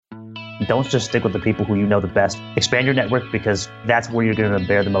Don't just stick with the people who you know the best. Expand your network, because that's where you're going to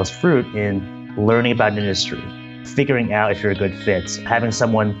bear the most fruit in learning about an industry, figuring out if you're a good fit, having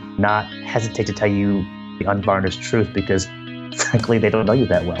someone not hesitate to tell you the unvarnished truth because, frankly, they don't know you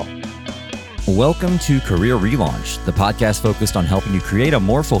that well. Welcome to Career Relaunch, the podcast focused on helping you create a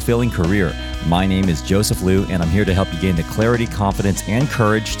more fulfilling career. My name is Joseph Liu, and I'm here to help you gain the clarity, confidence, and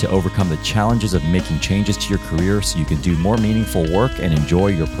courage to overcome the challenges of making changes to your career so you can do more meaningful work and enjoy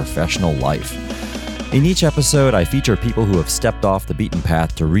your professional life. In each episode, I feature people who have stepped off the beaten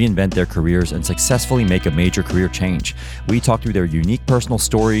path to reinvent their careers and successfully make a major career change. We talk through their unique personal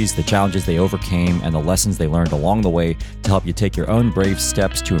stories, the challenges they overcame, and the lessons they learned along the way to help you take your own brave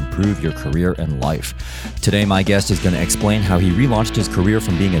steps to improve your career and life. Today, my guest is going to explain how he relaunched his career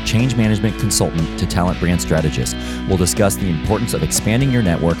from being a change management consultant to talent brand strategist. We'll discuss the importance of expanding your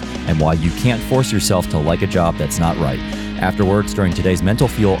network and why you can't force yourself to like a job that's not right. Afterwards, during today's Mental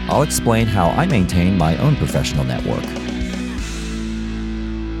Fuel, I'll explain how I maintain my own professional network.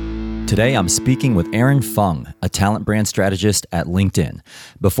 Today, I'm speaking with Aaron Fung, a talent brand strategist at LinkedIn.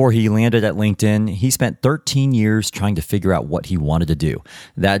 Before he landed at LinkedIn, he spent 13 years trying to figure out what he wanted to do.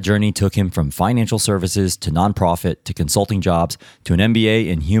 That journey took him from financial services to nonprofit to consulting jobs to an MBA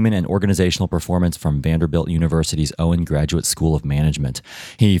in human and organizational performance from Vanderbilt University's Owen Graduate School of Management.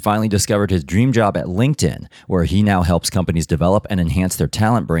 He finally discovered his dream job at LinkedIn, where he now helps companies develop and enhance their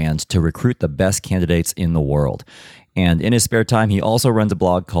talent brands to recruit the best candidates in the world. And in his spare time, he also runs a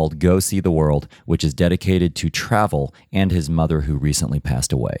blog called Go See the World, which is dedicated to travel and his mother who recently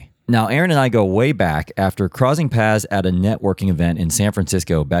passed away. Now, Aaron and I go way back after crossing paths at a networking event in San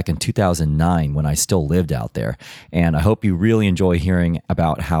Francisco back in 2009 when I still lived out there. And I hope you really enjoy hearing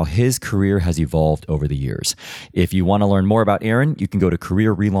about how his career has evolved over the years. If you want to learn more about Aaron, you can go to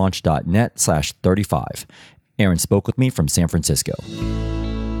careerrelaunch.net/35. Aaron spoke with me from San Francisco.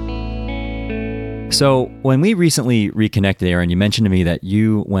 So when we recently reconnected, Aaron, you mentioned to me that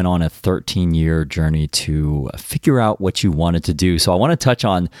you went on a 13-year journey to figure out what you wanted to do. So I want to touch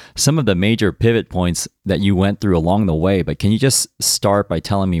on some of the major pivot points that you went through along the way, but can you just start by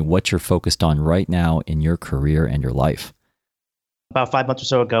telling me what you're focused on right now in your career and your life? About 5 months or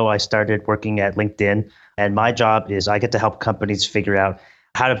so ago, I started working at LinkedIn, and my job is I get to help companies figure out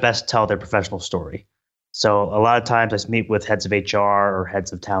how to best tell their professional story. So a lot of times I meet with heads of HR or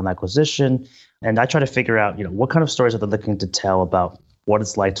heads of talent acquisition, and I try to figure out, what kind of stories are they looking to tell about what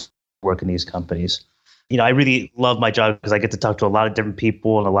it's like to work in these companies. I really love my job because I get to talk to a lot of different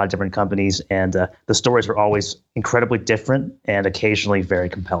people and a lot of different companies, and the stories are always incredibly different and occasionally very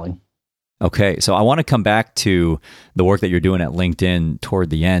compelling. Okay, so I want to come back to the work that you're doing at LinkedIn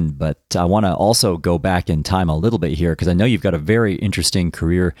toward the end, but I want to also go back in time a little bit here because I know you've got a very interesting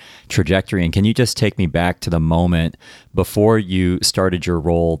career trajectory. And can you just take me back to the moment before you started your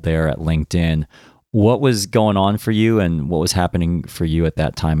role there at LinkedIn? What was going on for you and what was happening for you at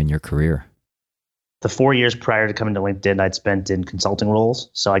that time in your career? The 4 years prior to coming to LinkedIn, I'd spent in consulting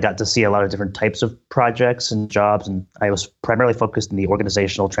roles. So I got to see a lot of different types of projects and jobs, and I was primarily focused in the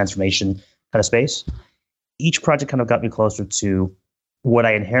organizational transformation kind of space. Each project kind of got me closer to what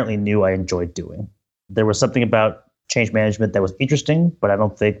I inherently knew I enjoyed doing. There was something about change management that was interesting, but I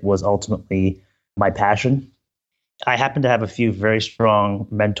don't think was ultimately my passion. I happened to have a few very strong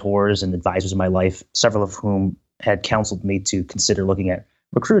mentors and advisors in my life, several of whom had counseled me to consider looking at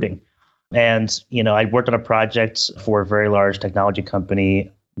recruiting. And, I worked on a project for a very large technology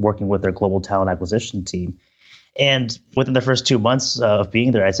company working with their global talent acquisition team. And within the first 2 months of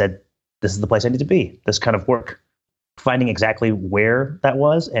being there, I said, this is the place I need to be, this kind of work. Finding exactly where that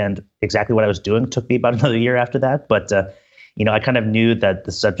was and exactly what I was doing took me about another year after that. But, I kind of knew that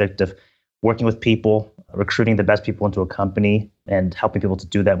the subject of working with people, recruiting the best people into a company and helping people to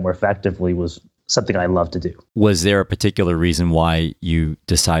do that more effectively was something I love to do. Was there a particular reason why you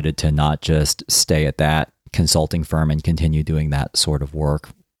decided to not just stay at that consulting firm and continue doing that sort of work?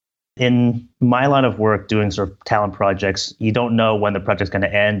 In my line of work, doing sort of talent projects, you don't know when the project's going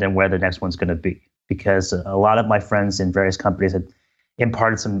to end and where the next one's going to be. Because a lot of my friends in various companies had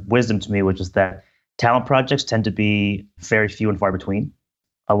imparted some wisdom to me, which is that talent projects tend to be very few and far between.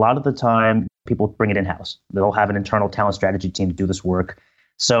 A lot of the time, people bring it in-house. They'll have an internal talent strategy team to do this work.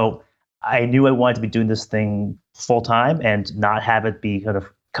 So I knew I wanted to be doing this thing full time and not have it be kind of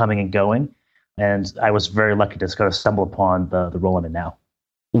coming and going. And I was very lucky to kind of stumble upon the role I'm in now.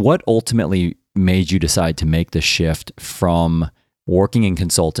 What ultimately made you decide to make the shift from working in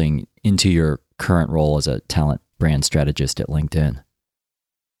consulting into your current role as a talent brand strategist at LinkedIn?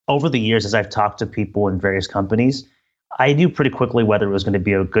 Over the years, as I've talked to people in various companies, I knew pretty quickly whether it was going to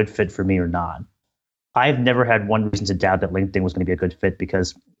be a good fit for me or not. I've never had one reason to doubt that LinkedIn was going to be a good fit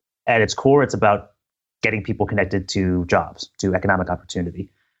because at its core, it's about getting people connected to jobs, to economic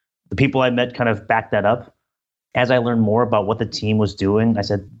opportunity. The people I met kind of backed that up. As I learned more about what the team was doing, I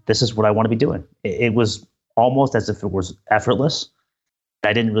said, this is what I want to be doing. It was almost as if it was effortless.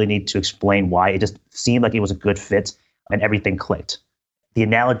 I didn't really need to explain why. It just seemed like it was a good fit and everything clicked. The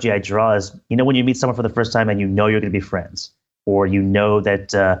analogy I draw is, when you meet someone for the first time and you know you're going to be friends, or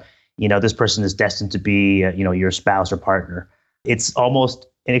that, this person is destined to be, your spouse or partner. It's almost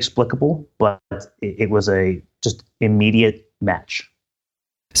inexplicable, but it was a just immediate match.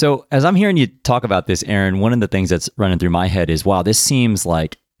 So as I'm hearing you talk about this, Aaron, one of the things that's running through my head is, wow, this seems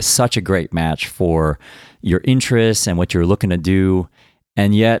like such a great match for your interests and what you're looking to do.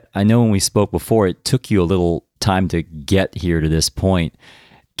 And yet, I know when we spoke before, it took you a little time to get here to this point.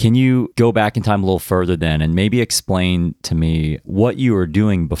 Can you go back in time a little further then and maybe explain to me what you were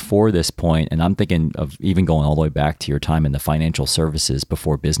doing before this point? And I'm thinking of even going all the way back to your time in the financial services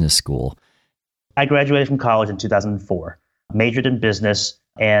before business school. I graduated from college in 2004, majored in business.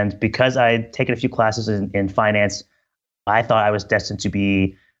 And because I had taken a few classes in finance, I thought I was destined to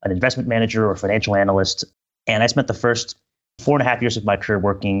be an investment manager or financial analyst. And I spent the first 4.5 years of my career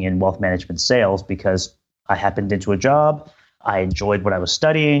working in wealth management sales because I happened into a job. I enjoyed what I was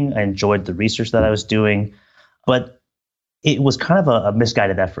studying. I enjoyed the research that I was doing. But it was kind of a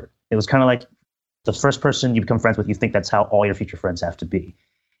misguided effort. It was kind of like the first person you become friends with, you think that's how all your future friends have to be.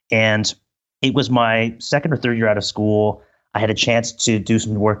 And it was my second or third year out of school. I had a chance to do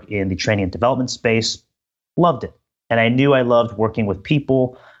some work in the training and development space. Loved it. And I knew I loved working with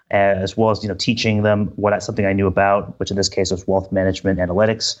people as well as teaching them something I knew about, which in this case was wealth management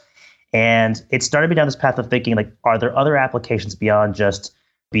analytics. And it started me down this path of thinking, like, are there other applications beyond just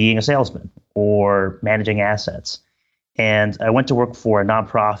being a salesman or managing assets? And I went to work for a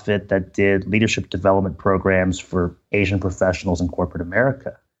nonprofit that did leadership development programs for Asian professionals in corporate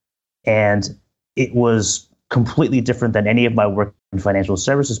America. And it was completely different than any of my work in financial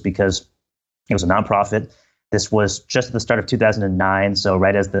services because it was a nonprofit. This was just at the start of 2009, so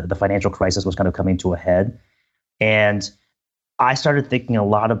right as the financial crisis was kind of coming to a head. And I started thinking a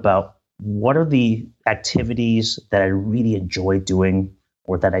lot about what are the activities that I really enjoy doing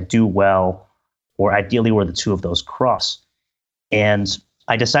or that I do well, or ideally where the two of those cross. And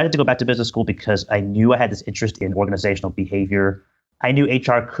I decided to go back to business school because I knew I had this interest in organizational behavior. I knew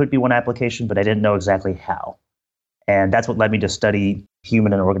HR could be one application, but I didn't know exactly how. And that's what led me to study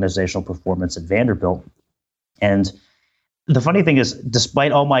human and organizational performance at Vanderbilt. And the funny thing is,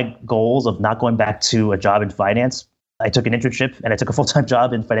 despite all my goals of not going back to a job in finance, I took an internship and I took a full-time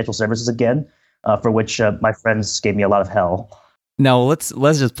job in financial services again, for which my friends gave me a lot of hell. Now, let's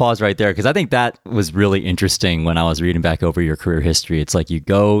just pause right there because I think that was really interesting when I was reading back over your career history. It's like you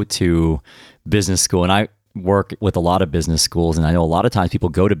go to business school, and I work with a lot of business schools, and I know a lot of times people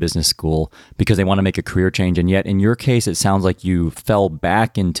go to business school because they want to make a career change, and yet in your case, it sounds like you fell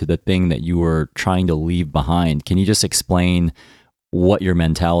back into the thing that you were trying to leave behind. Can you just explain what your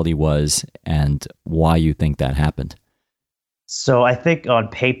mentality was and why you think that happened? So I think on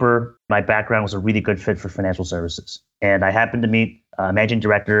paper, my background was a really good fit for financial services. And I happened to meet a managing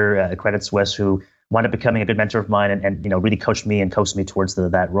director at Credit Suisse who wound up becoming a good mentor of mine and really coached me and coached me towards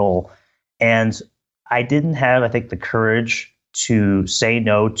that role. And I didn't have, I think, the courage to say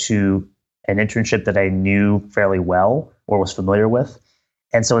no to an internship that I knew fairly well or was familiar with.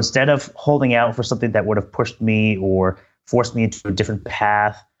 And so instead of holding out for something that would have pushed me or forced me into a different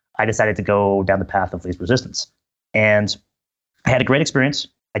path, I decided to go down the path of least resistance. And I had a great experience.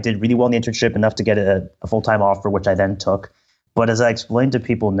 I did really well in the internship, enough to get a full-time offer, which I then took. But as I explained to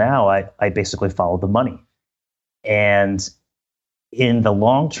people now, I basically followed the money. And in the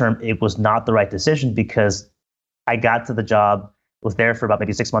long term, it was not the right decision because I got to the job, was there for about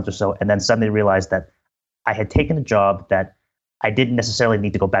maybe 6 months or so, and then suddenly realized that I had taken a job that I didn't necessarily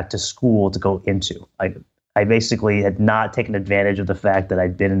need to go back to school to go into. I basically had not taken advantage of the fact that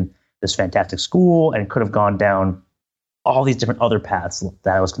I'd been in this fantastic school and could have gone down all these different other paths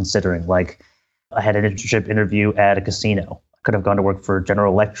that I was considering. Like I had an internship interview at a casino. I could have gone to work for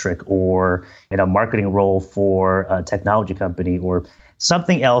General Electric or in a marketing role for a technology company or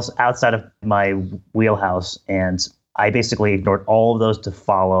something else outside of my wheelhouse. And I basically ignored all of those to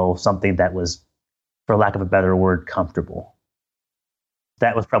follow something that was, for lack of a better word, comfortable.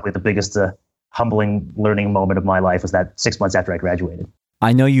 That was probably the biggest humbling learning moment of my life, was that 6 months after I graduated.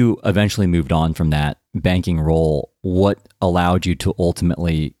 I know you eventually moved on from that banking role. What allowed you to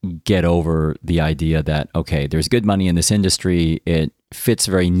ultimately get over the idea that, okay, there's good money in this industry, it fits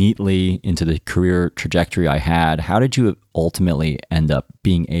very neatly into the career trajectory I had? How did you ultimately end up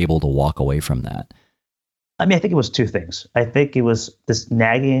being able to walk away from that? I mean, I think it was two things. I think it was this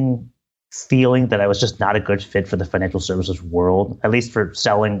nagging feeling that I was just not a good fit for the financial services world, at least for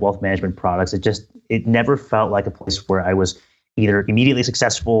selling wealth management products. It never felt like a place where I was either immediately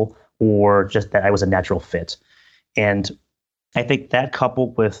successful or just that I was a natural fit. And I think that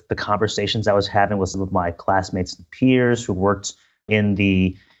coupled with the conversations I was having with some of my classmates and peers who worked in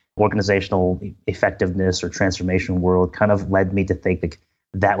the organizational effectiveness or transformation world kind of led me to think like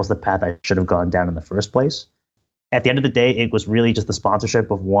that was the path I should have gone down in the first place. At the end of the day, it was really just the sponsorship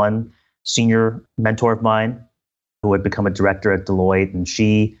of one senior mentor of mine who had become a director at Deloitte, and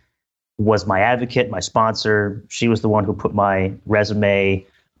she was my advocate, my sponsor. She was the one who put my resume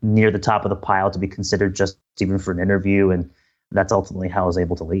near the top of the pile to be considered just even for an interview, and that's ultimately how I was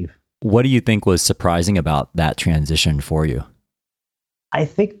able to leave. What do you think was surprising about that transition for you? I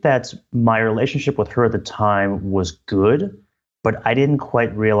think that my relationship with her at the time was good, but I didn't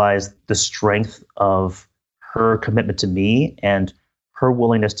quite realize the strength of her commitment to me and her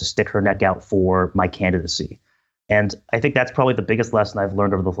willingness to stick her neck out for my candidacy. And I think that's probably the biggest lesson I've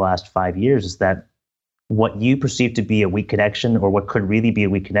learned over the last 5 years is that what you perceive to be a weak connection or what could really be a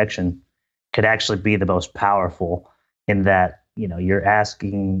weak connection could actually be the most powerful in that, you're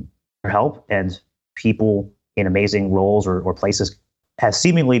asking for help and people in amazing roles or places have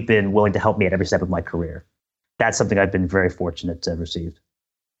seemingly been willing to help me at every step of my career. That's something I've been very fortunate to have received.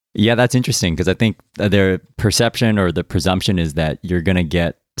 Yeah, that's interesting because I think their perception or the presumption is that you're going to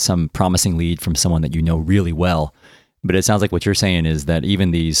get some promising lead from someone that you know really well. But it sounds like what you're saying is that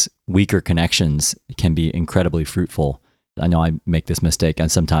even these weaker connections can be incredibly fruitful. I know I make this mistake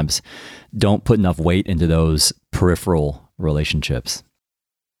and sometimes don't put enough weight into those peripheral relationships.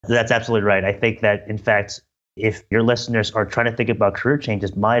 That's absolutely right. I think that, in fact, if your listeners are trying to think about career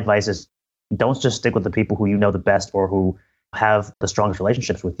changes, my advice is don't just stick with the people who you know the best or who have the strongest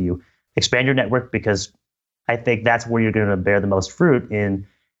relationships with you. Expand your network because I think that's where you're going to bear the most fruit in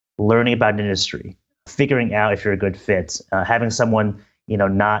learning about an industry, figuring out if you're a good fit, having someone,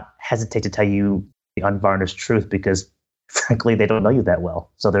 not hesitate to tell you the unvarnished truth because frankly, they don't know you that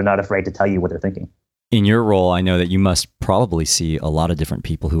well. So they're not afraid to tell you what they're thinking. In your role, I know that you must probably see a lot of different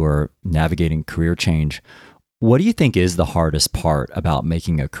people who are navigating career change. What do you think is the hardest part about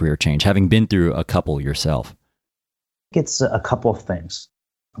making a career change, having been through a couple yourself? It's a couple of things.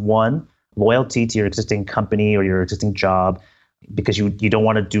 One, loyalty to your existing company or your existing job, because you don't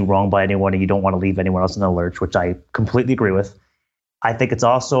want to do wrong by anyone and you don't want to leave anyone else in the lurch, which I completely agree with. I think it's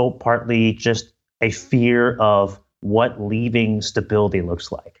also partly just a fear of what leaving stability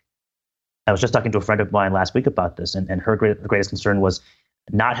looks like. I was just talking to a friend of mine last week about this, and her greatest concern was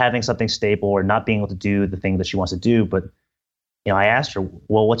not having something stable or not being able to do the thing that she wants to do. But I asked her,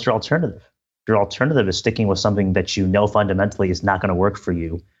 well, what's your alternative? Your alternative is sticking with something that you know fundamentally is not going to work for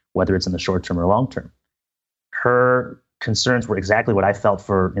you, whether it's in the short term or long term. Her concerns were exactly what I felt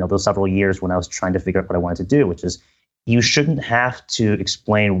for those several years when I was trying to figure out what I wanted to do, which is you shouldn't have to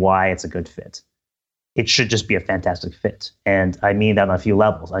explain why it's a good fit. It should just be a fantastic fit. And I mean that on a few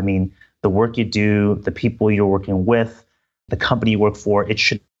levels. I mean, the work you do, the people you're working with, the company you work for, it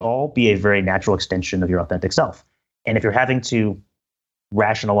should all be a very natural extension of your authentic self. And if you're having to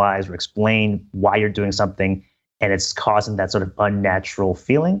rationalize or explain why you're doing something and it's causing that sort of unnatural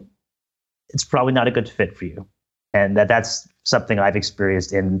feeling, it's probably not a good fit for you. And that's something I've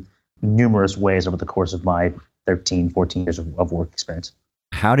experienced in numerous ways over the course of my 13, 14 years of work experience.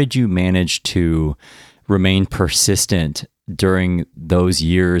 How did you manage to remain persistent during those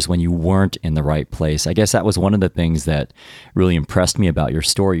years when you weren't in the right place? I guess that was one of the things that really impressed me about your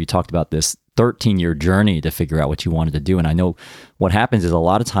story. You talked about this 13-year journey to figure out what you wanted to do. And I know what happens is a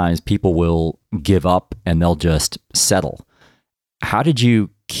lot of times people will give up and they'll just settle. How did you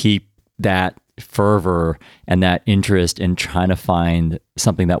keep that fervor and that interest in trying to find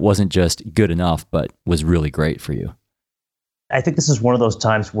something that wasn't just good enough, but was really great for you? I think this is one of those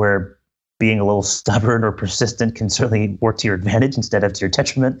times where being a little stubborn or persistent can certainly work to your advantage instead of to your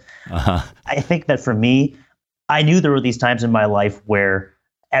detriment. I think that for me, I knew there were these times in my life where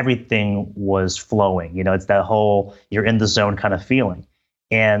everything was flowing. It's that whole you're in the zone kind of feeling.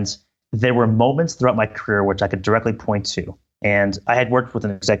 And there were moments throughout my career which I could directly point to. And I had worked with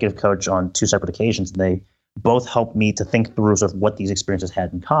an executive coach on 2 separate occasions. And they both helped me to think through sort of what these experiences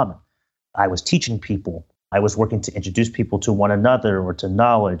had in common. I was teaching people. I was working to introduce people to one another or to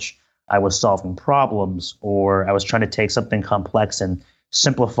knowledge. I was solving problems, or I was trying to take something complex and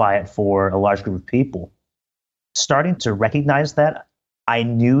simplify it for a large group of people. Starting to recognize that, I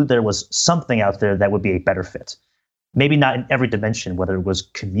knew there was something out there that would be a better fit. maybe not in every dimension, whether it was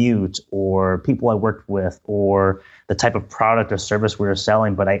commute or people I worked with or the type of product or service we were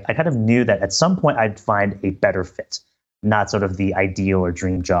selling. But I kind of knew that at some point I'd find a better fit, not sort of the ideal or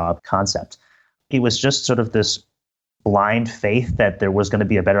dream job concept. It was just sort of this blind faith that there was going to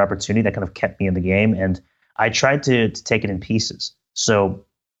be a better opportunity that kind of kept me in the game. And I tried to take it in pieces. So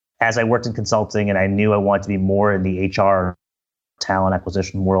as I worked in consulting and I knew I wanted to be more in the HR talent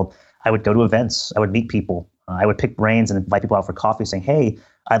acquisition world, I would go to events. I would meet people. I would pick brains and invite people out for coffee saying, hey,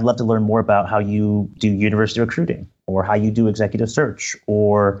 I'd love to learn more about how you do university recruiting or how you do executive search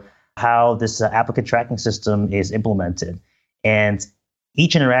or how this applicant tracking system is implemented. And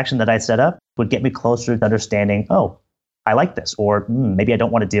each interaction that I set up would get me closer to understanding, oh, I like this, or maybe I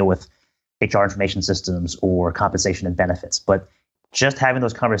don't want to deal with HR information systems or compensation and benefits. But just having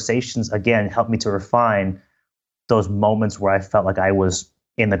those conversations, again, helped me to refine those moments where I felt like I was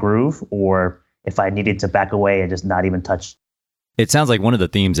in the groove, or if I needed to back away and just not even touch. It sounds like one of the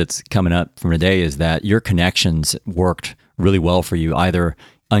themes that's coming up from today is that your connections worked really well for you, either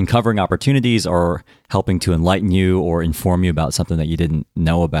uncovering opportunities or helping to enlighten you or inform you about something that you didn't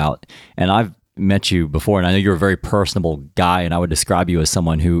know about. And I've met you before, and I know you're a very personable guy, and I would describe you as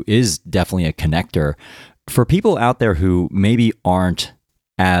someone who is definitely a connector. For people out there who maybe aren't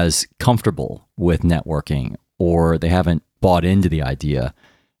as comfortable with networking or they haven't bought into the idea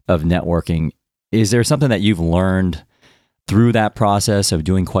of networking, is there something that you've learned through that process of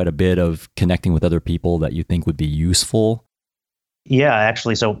doing quite a bit of connecting with other people that you think would be useful? Yeah,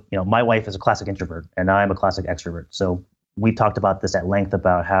 actually. So, my wife is a classic introvert and I'm a classic extrovert. So we talked about this at length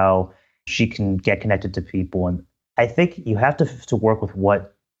about how she can get connected to people. And I think you have to work with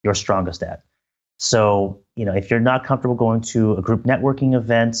what you're strongest at. So, if you're not comfortable going to a group networking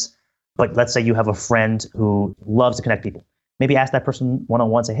event, but let's say you have a friend who loves to connect people, maybe ask that person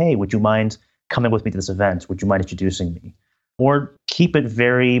one-on-one, say, hey, would you mind coming with me to this event? Would you mind introducing me? Or keep it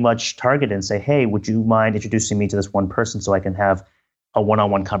very much targeted and say, hey, would you mind introducing me to this one person so I can have a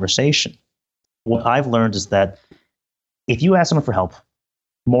one-on-one conversation? What I've learned is that if you ask someone for help,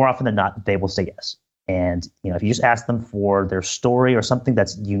 more often than not, they will say yes. And if you just ask them for their story or something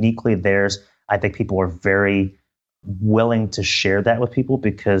that's uniquely theirs, I think people are very willing to share that with people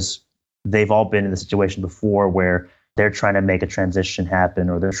because they've all been in the situation before where they're trying to make a transition happen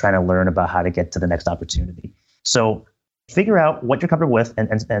or they're trying to learn about how to get to the next opportunity. So figure out what you're comfortable with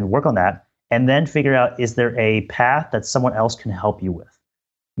and work on that. And then figure out, is there a path that someone else can help you with?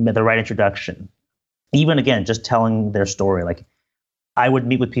 The right introduction. Even again, just telling their story. Like I would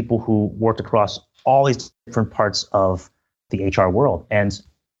meet with people who worked across all these different parts of the HR world. And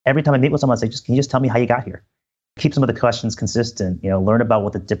every time I meet with someone, I say, can you just tell me how you got here? Keep some of the questions consistent, learn about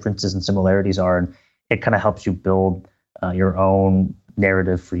what the differences and similarities are. And it kind of helps you build your own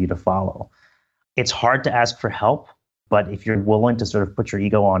narrative for you to follow. It's hard to ask for help, but if you're willing to sort of put your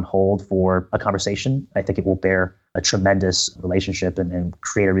ego on hold for a conversation, I think it will bear a tremendous relationship and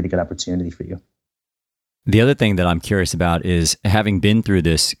create a really good opportunity for you. The other thing that I'm curious about is, having been through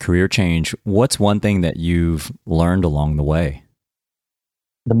this career change, what's one thing that you've learned along the way?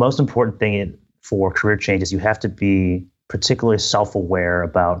 The most important thing for career change is you have to be particularly self-aware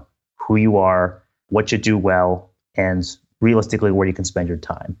about who you are, what you do well, and realistically where you can spend your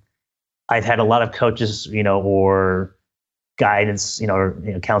time. I've had a lot of coaches, or guidance, or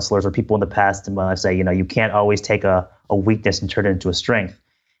counselors or people in the past in my life say, you can't always take a weakness and turn it into a strength.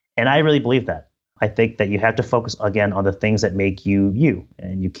 And I really believe that. I think that you have to focus, again, on the things that make you you,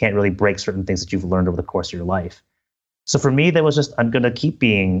 and you can't really break certain things that you've learned over the course of your life. So for me, that was just, I'm going to keep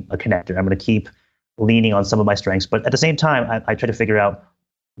being a connector. I'm going to keep leaning on some of my strengths. But at the same time, I try to figure out,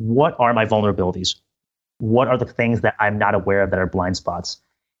 what are my vulnerabilities? What are the things that I'm not aware of that are blind spots?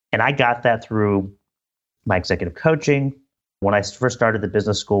 And I got that through my executive coaching. When I first started the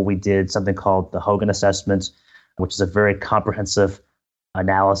business school, we did something called the Hogan Assessment, which is a very comprehensive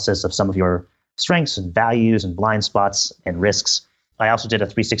analysis of some of your strengths and values and blind spots and risks. I also did a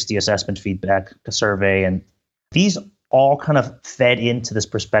 360 assessment feedback survey. And these all kind of fed into this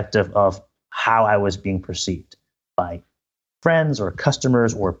perspective of how I was being perceived by friends or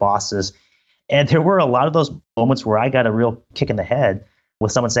customers or bosses. And there were a lot of those moments where I got a real kick in the head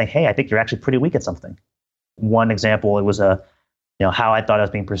with someone saying, hey, I think you're actually pretty weak at something. One example, it was how I thought I was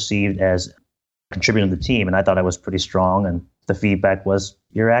being perceived as contributing to the team. And I thought I was pretty strong. And the feedback was,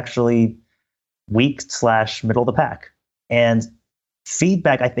 you're actually weak / middle of the pack. And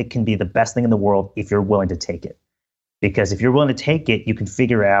feedback, I think, can be the best thing in the world if you're willing to take it. Because if you're willing to take it, you can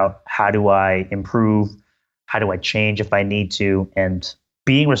figure out, how do I improve? How do I change if I need to? And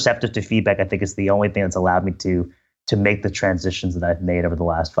being receptive to feedback, I think, is the only thing that's allowed me to make the transitions that I've made over the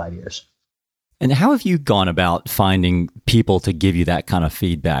last 5 years. And how have you gone about finding people to give you that kind of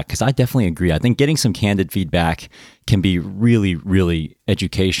feedback? Because I definitely agree. I think getting some candid feedback can be really, really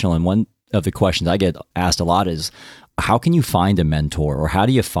educational. And one of the questions I get asked a lot is, how can you find a mentor, or how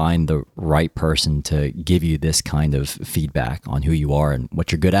do you find the right person to give you this kind of feedback on who you are and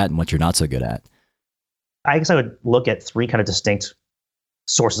what you're good at and what you're not so good at? I guess I would look at three kind of distinct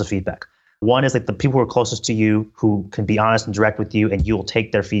sources of feedback. One is like the people who are closest to you, who can be honest and direct with you, and you will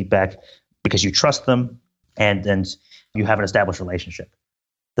take their feedback because you trust them and you have an established relationship.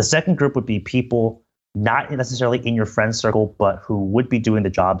 The second group would be people not necessarily in your friend circle, but who would be doing the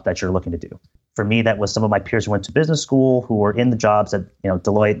job that you're looking to do. For me, that was some of my peers who went to business school, who were in the jobs at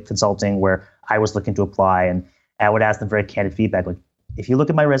Deloitte Consulting where I was looking to apply. And I would ask them very candid feedback, like, if you look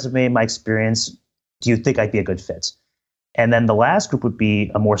at my resume, my experience, do you think I'd be a good fit? And then the last group would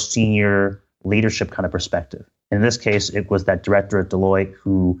be a more senior leadership kind of perspective. In this case, it was that director at Deloitte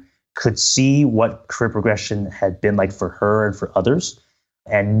who could see what career progression had been like for her and for others,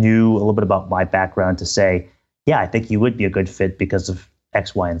 and knew a little bit about my background to say, yeah, I think you would be a good fit because of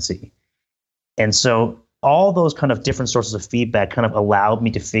X, Y, and Z. And so all those kind of different sources of feedback kind of allowed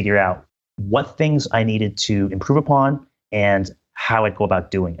me to figure out what things I needed to improve upon and how I'd go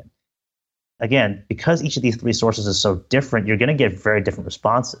about doing it. Again, because each of these three sources is so different, you're going to get very different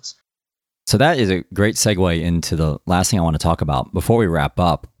responses. So that is a great segue into the last thing I want to talk about before we wrap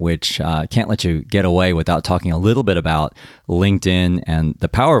up, which can't let you get away without talking a little bit about LinkedIn and the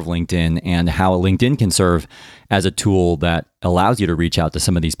power of LinkedIn and how LinkedIn can serve as a tool that allows you to reach out to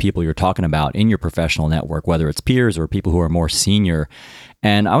some of these people you're talking about in your professional network, whether it's peers or people who are more senior.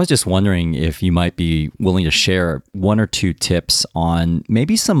 And I was just wondering if you might be willing to share one or two tips on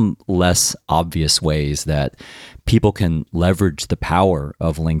maybe some less obvious ways that people can leverage the power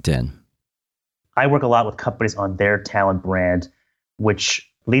of LinkedIn. I work a lot with companies on their talent brand, which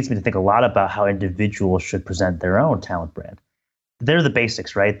leads me to think a lot about how individuals should present their own talent brand. They're the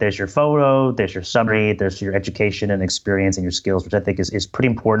basics, right? There's your photo, there's your summary, there's your education and experience and your skills, which I think is pretty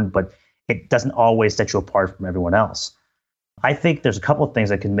important, but it doesn't always set you apart from everyone else. I think there's a couple of things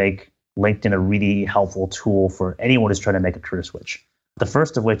that can make LinkedIn a really helpful tool for anyone who's trying to make a career switch. The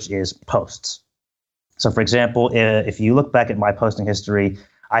first of which is posts. So for example, if you look back at my posting history,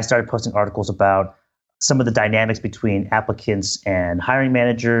 I started posting articles about some of the dynamics between applicants and hiring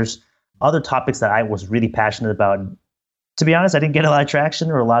managers, other topics that I was really passionate about. To be honest, I didn't get a lot of traction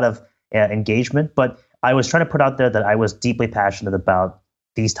or a lot of engagement, but I was trying to put out there that I was deeply passionate about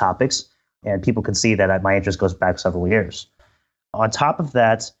these topics, and people can see that my interest goes back several years. On top of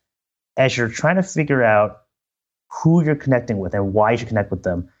that, as you're trying to figure out who you're connecting with and why you should connect with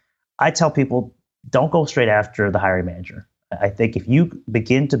them, I tell people, don't go straight after the hiring manager. I think if you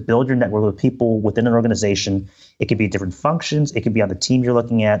begin to build your network with people within an organization, it could be different functions, it could be on the team you're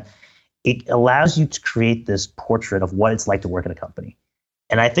looking at. It allows you to create this portrait of what it's like to work at a company.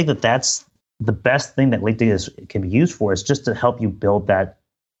 And I think that that's the best thing that LinkedIn can be used for, is just to help you build that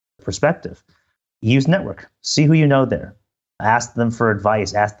perspective. Use network, see who you know there. Ask them for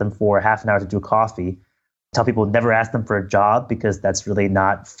advice, ask them for half an hour to do a coffee. Tell people never ask them for a job, because that's really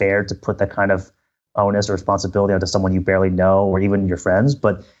not fair to put that kind of onus or responsibility onto someone you barely know or even your friends.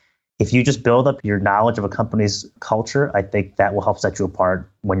 But if you just build up your knowledge of a company's culture, I think that will help set you apart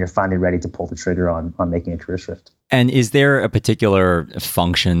when you're finally ready to pull the trigger on making a career shift. And is there a particular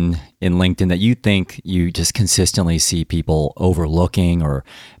function in LinkedIn that you think you just consistently see people overlooking, or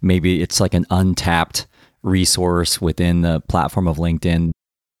maybe it's like an untapped resource within the platform of LinkedIn?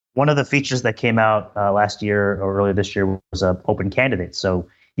 One of the features that came out last year or earlier this year was open candidates. So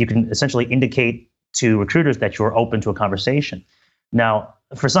you can essentially indicate to recruiters that you're open to a conversation. Now,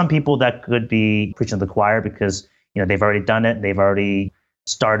 for some people, that could be preaching to the choir, because they've already done it, they've already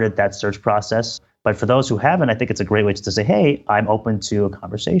started that search process. But for those who haven't, I think it's a great way to say, hey, I'm open to a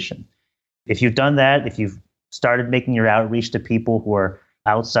conversation. If you've done that, if you've started making your outreach to people who are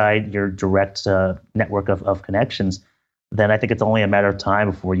outside your direct network of connections, then I think it's only a matter of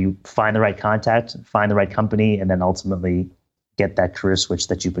time before you find the right contact, find the right company, and then ultimately get that career switch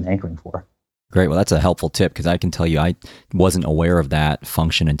that you've been hankering for. Great. Well, that's a helpful tip, because I can tell you I wasn't aware of that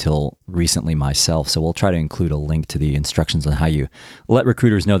function until recently myself. So we'll try to include a link to the instructions on how you let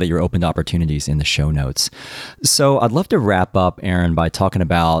recruiters know that you're open to opportunities in the show notes. So I'd love to wrap up, Aaron, by talking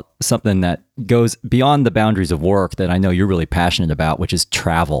about something that goes beyond the boundaries of work that I know you're really passionate about, which is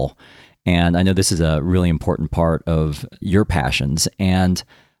travel. And I know this is a really important part of your passions. And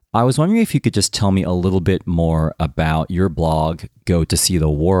I was wondering if you could just tell me a little bit more about your blog, Go to See the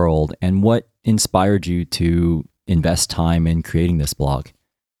World, and what inspired you to invest time in creating this blog.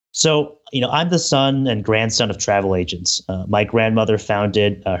 So, I'm the son and grandson of travel agents. My grandmother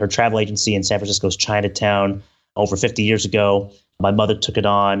founded her travel agency in San Francisco's Chinatown over 50 years ago. My mother took it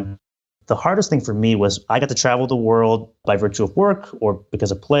on. The hardest thing for me was I got to travel the world by virtue of work or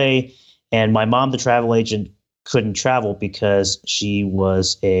because of play. And my mom, the travel agent, couldn't travel because she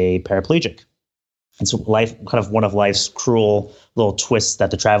was a paraplegic. And so life, kind of one of life's cruel little twists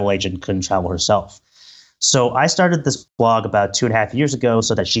that the travel agent couldn't travel herself. So I started this blog about 2.5 years ago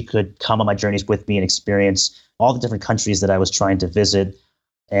so that she could come on my journeys with me and experience all the different countries that I was trying to visit.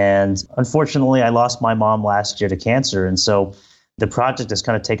 And unfortunately, I lost my mom last year to cancer. And so the project has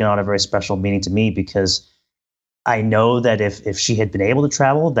kind of taken on a very special meaning to me because I know that if she had been able to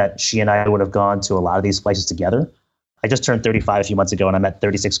travel, that she and I would have gone to a lot of these places together. I just turned 35 a few months ago and I'm at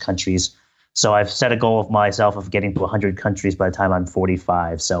 36 countries. So I've set a goal of myself of getting to 100 countries by the time I'm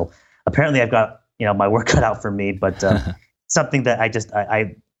 45. So apparently I've got my work cut out for me, but something that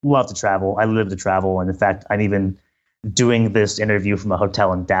I love to travel. I live to travel. And in fact, I'm even doing this interview from a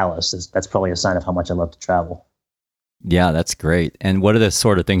hotel in Dallas. That's probably a sign of how much I love to travel. Yeah, that's great. And what are the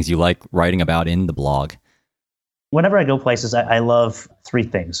sort of things you like writing about in the blog? Whenever I go places, I love three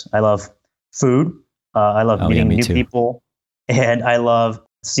things. I love food. I love meeting new people. And I love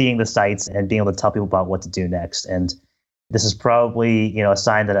seeing the sights and being able to tell people about what to do next. And this is probably, a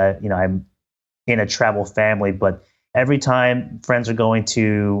sign that I'm in a travel family, but every time friends are going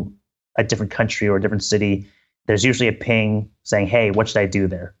to a different country or a different city, there's usually a ping saying, hey, what should I do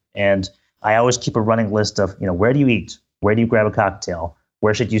there? And I always keep a running list of, where do you eat? Where do you grab a cocktail?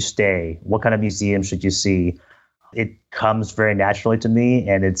 Where should you stay? What kind of museum should you see? It comes very naturally to me.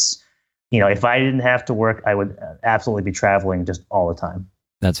 And it's, if I didn't have to work, I would absolutely be traveling just all the time.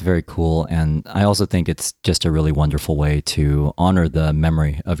 That's very cool. And I also think it's just a really wonderful way to honor the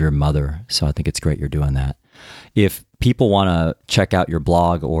memory of your mother. So I think it's great you're doing that. If people want to check out your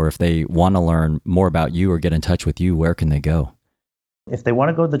blog or if they want to learn more about you or get in touch with you, where can they go? If they want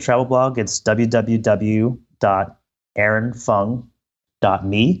to go to the travel blog, it's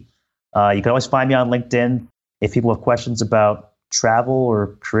www.aaronfung.me. You can always find me on LinkedIn. If people have questions about travel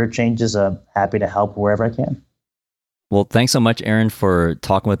or career changes, I'm happy to help wherever I can. Well, thanks so much, Aaron, for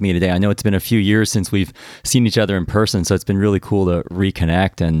talking with me today. I know it's been a few years since we've seen each other in person, so it's been really cool to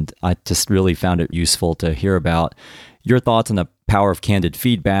reconnect. And I just really found it useful to hear about your thoughts on the power of candid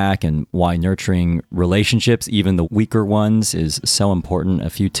feedback and why nurturing relationships, even the weaker ones, is so important. A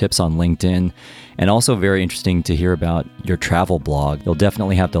few tips on LinkedIn, and also very interesting to hear about your travel blog. You'll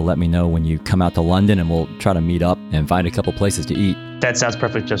definitely have to let me know when you come out to London and we'll try to meet up and find a couple places to eat. That sounds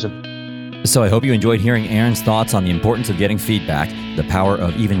perfect, Joseph. So I hope you enjoyed hearing Aaron's thoughts on the importance of getting feedback, the power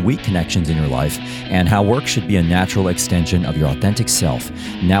of even weak connections in your life, and how work should be a natural extension of your authentic self.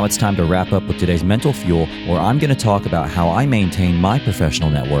 Now it's time to wrap up with today's Mental Fuel, where I'm going to talk about how I maintain my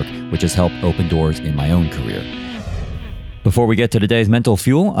professional network, which has helped open doors in my own career. Before we get to today's Mental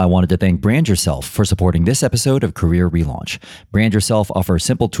Fuel, I wanted to thank Brand Yourself for supporting this episode of Career Relaunch. Brand Yourself offers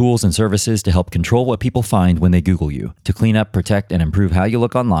simple tools and services to help control what people find when they Google you. To clean up, protect, and improve how you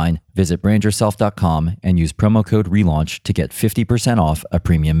look online, visit brandyourself.com and use promo code RELAUNCH to get 50% off a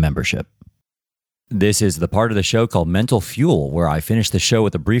premium membership. This is the part of the show called Mental Fuel, where I finish the show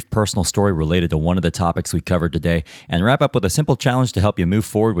with a brief personal story related to one of the topics we covered today and wrap up with a simple challenge to help you move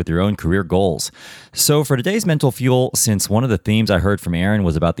forward with your own career goals. So for today's Mental Fuel, since one of the themes I heard from Aaron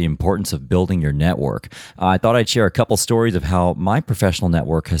was about the importance of building your network, I thought I'd share a couple stories of how my professional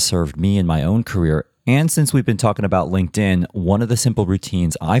network has served me in my own career. And since we've been talking about LinkedIn, one of the simple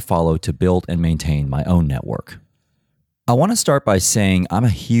routines I follow to build and maintain my own network. I want to start by saying I'm a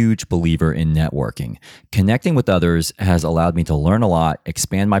huge believer in networking. Connecting with others has allowed me to learn a lot,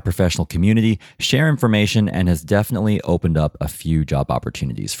 expand my professional community, share information, and has definitely opened up a few job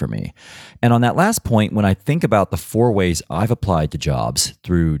opportunities for me. And on that last point, when I think about the 4 ways I've applied to jobs,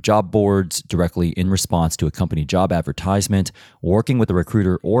 through job boards, directly in response to a company job advertisement, working with a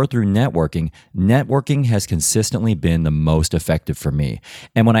recruiter, or through networking has consistently been the most effective for me.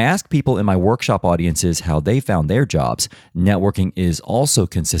 And when I ask people in my workshop audiences how they found their jobs, networking is also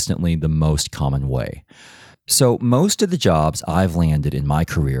consistently the most common way. So most of the jobs I've landed in my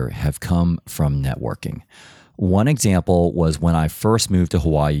career have come from networking. One example was when I first moved to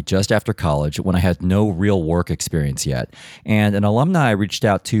Hawaii just after college, when I had no real work experience yet. And an alumni I reached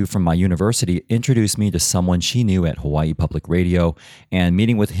out to from my university introduced me to someone she knew at Hawaii Public Radio, and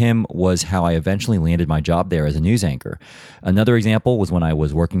meeting with him was how I eventually landed my job there as a news anchor. Another example was when I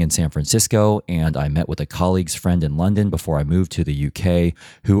was working in San Francisco, and I met with a colleague's friend in London before I moved to the UK,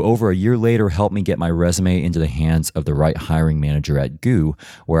 who over a year later helped me get my resume into the hands of the right hiring manager at Goo,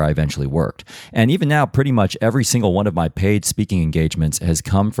 where I eventually worked. And even now, pretty much every single one of my paid speaking engagements has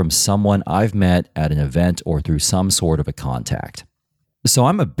come from someone I've met at an event or through some sort of a contact. So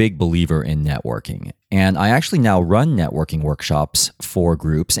I'm a big believer in networking, and I actually now run networking workshops for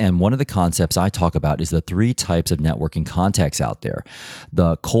groups, and one of the concepts I talk about is the 3 types of networking contacts out there.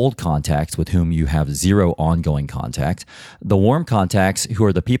 The cold contacts with whom you have zero ongoing contact, the warm contacts who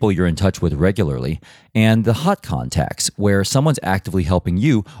are the people you're in touch with regularly, and the hot contacts where someone's actively helping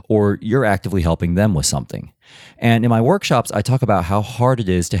you or you're actively helping them with something. And in my workshops, I talk about how hard it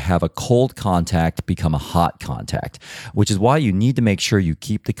is to have a cold contact become a hot contact, which is why you need to make sure you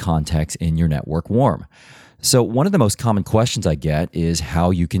keep the contacts in your network warm. So one of the most common questions I get is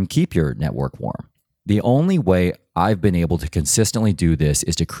how you can keep your network warm. The only way I've been able to consistently do this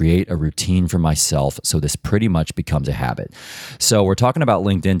is to create a routine for myself, so this pretty much becomes a habit. So we're talking about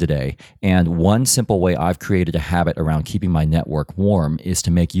LinkedIn today, and one simple way I've created a habit around keeping my network warm is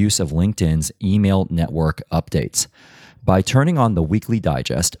to make use of LinkedIn's email network updates. By turning on the weekly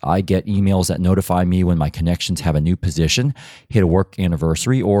digest, I get emails that notify me when my connections have a new position, hit a work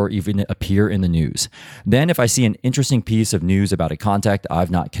anniversary, or even appear in the news. Then if I see an interesting piece of news about a contact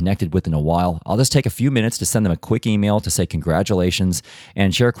I've not connected with in a while, I'll just take a few minutes to send them a quick email to say congratulations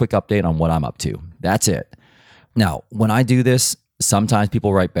and share a quick update on what I'm up to. That's it. Now, when I do this, sometimes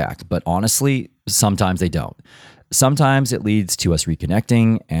people write back, but honestly, sometimes they don't. Sometimes it leads to us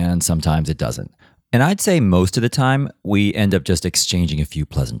reconnecting, and sometimes it doesn't. And I'd say most of the time, we end up just exchanging a few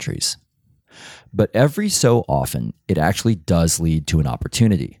pleasantries. But every so often, it actually does lead to an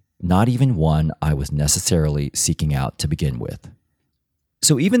opportunity, not even one I was necessarily seeking out to begin with.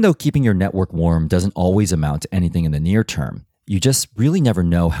 So even though keeping your network warm doesn't always amount to anything in the near term, you just really never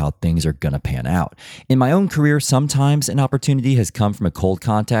know how things are going to pan out. In my own career, sometimes an opportunity has come from a cold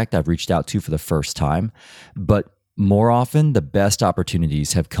contact I've reached out to for the first time, but more often, the best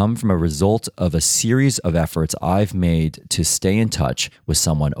opportunities have come from a result of a series of efforts I've made to stay in touch with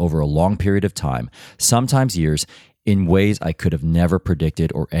someone over a long period of time, sometimes years, in ways I could have never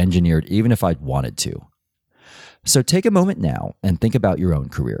predicted or engineered even if I'd wanted to. So take a moment now and think about your own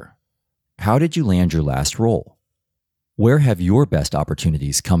career. How did you land your last role? Where have your best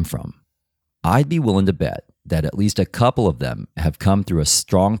opportunities come from? I'd be willing to bet that at least a couple of them have come through a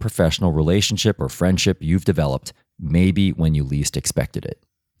strong professional relationship or friendship you've developed, maybe when you least expected it.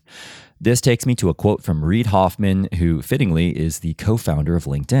 This takes me to a quote from Reid Hoffman, who fittingly is the co-founder of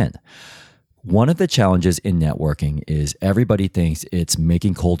LinkedIn. One of the challenges in networking is everybody thinks it's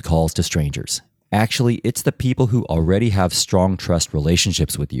making cold calls to strangers. Actually, it's the people who already have strong trust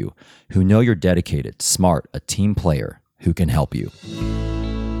relationships with you, who know you're dedicated, smart, a team player, who can help you.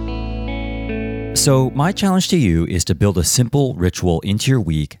 So my challenge to you is to build a simple ritual into your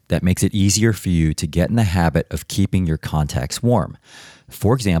week that makes it easier for you to get in the habit of keeping your contacts warm.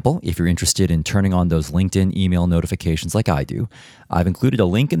 For example, if you're interested in turning on those LinkedIn email notifications like I do, I've included a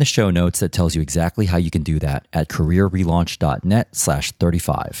link in the show notes that tells you exactly how you can do that at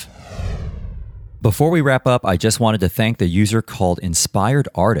careerrelaunch.net/35. Before we wrap up, I just wanted to thank the user called Inspired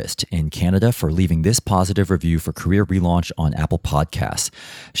Artist in Canada for leaving this positive review for Career Relaunch on Apple Podcasts.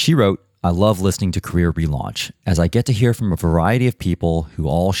 She wrote, "I love listening to Career Relaunch, as I get to hear from a variety of people who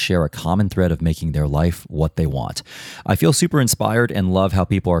all share a common thread of making their life what they want. I feel super inspired and love how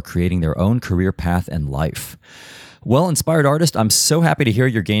people are creating their own career path and life." Well, Inspired Artist, I'm so happy to hear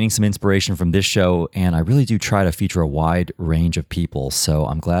you're gaining some inspiration from this show, and I really do try to feature a wide range of people, so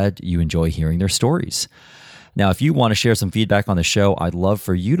I'm glad you enjoy hearing their stories. Now, if you want to share some feedback on the show, I'd love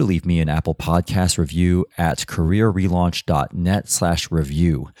for you to leave me an Apple Podcast review at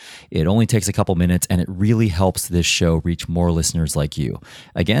careerrelaunch.net/review. It only takes a couple minutes, and it really helps this show reach more listeners like you.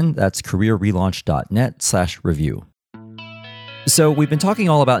 Again, that's careerrelaunch.net/review. So we've been talking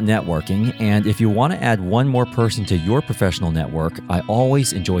all about networking, and if you want to add one more person to your professional network, I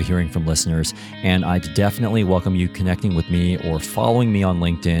always enjoy hearing from listeners, and I'd definitely welcome you connecting with me or following me on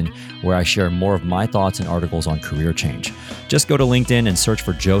LinkedIn, where I share more of my thoughts and articles on career change. Just go to LinkedIn and search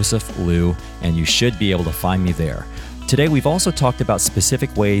for Joseph Liu, and you should be able to find me there. Today, we've also talked about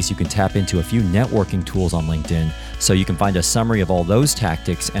specific ways you can tap into a few networking tools on LinkedIn, so you can find a summary of all those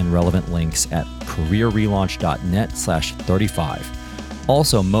tactics and relevant links at careerrelaunch.net/35.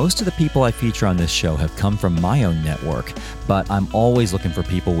 Also, most of the people I feature on this show have come from my own network, but I'm always looking for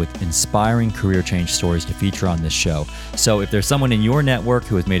people with inspiring career change stories to feature on this show. So if there's someone in your network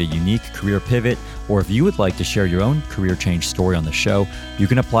who has made a unique career pivot, or if you would like to share your own career change story on the show, you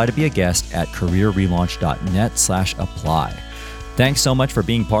can apply to be a guest at careerrelaunch.net/apply. Thanks so much for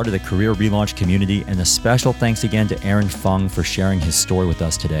being part of the Career Relaunch community, and a special thanks again to Aaron Fung for sharing his story with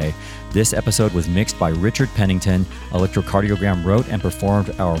us today. This episode was mixed by Richard Pennington. Electrocardiogram wrote and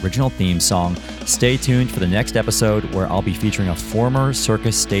performed our original theme song. Stay tuned for the next episode, where I'll be featuring a former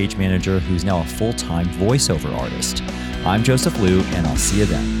circus stage manager who's now a full-time voiceover artist. I'm Joseph Liu, and I'll see you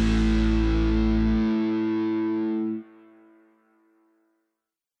then.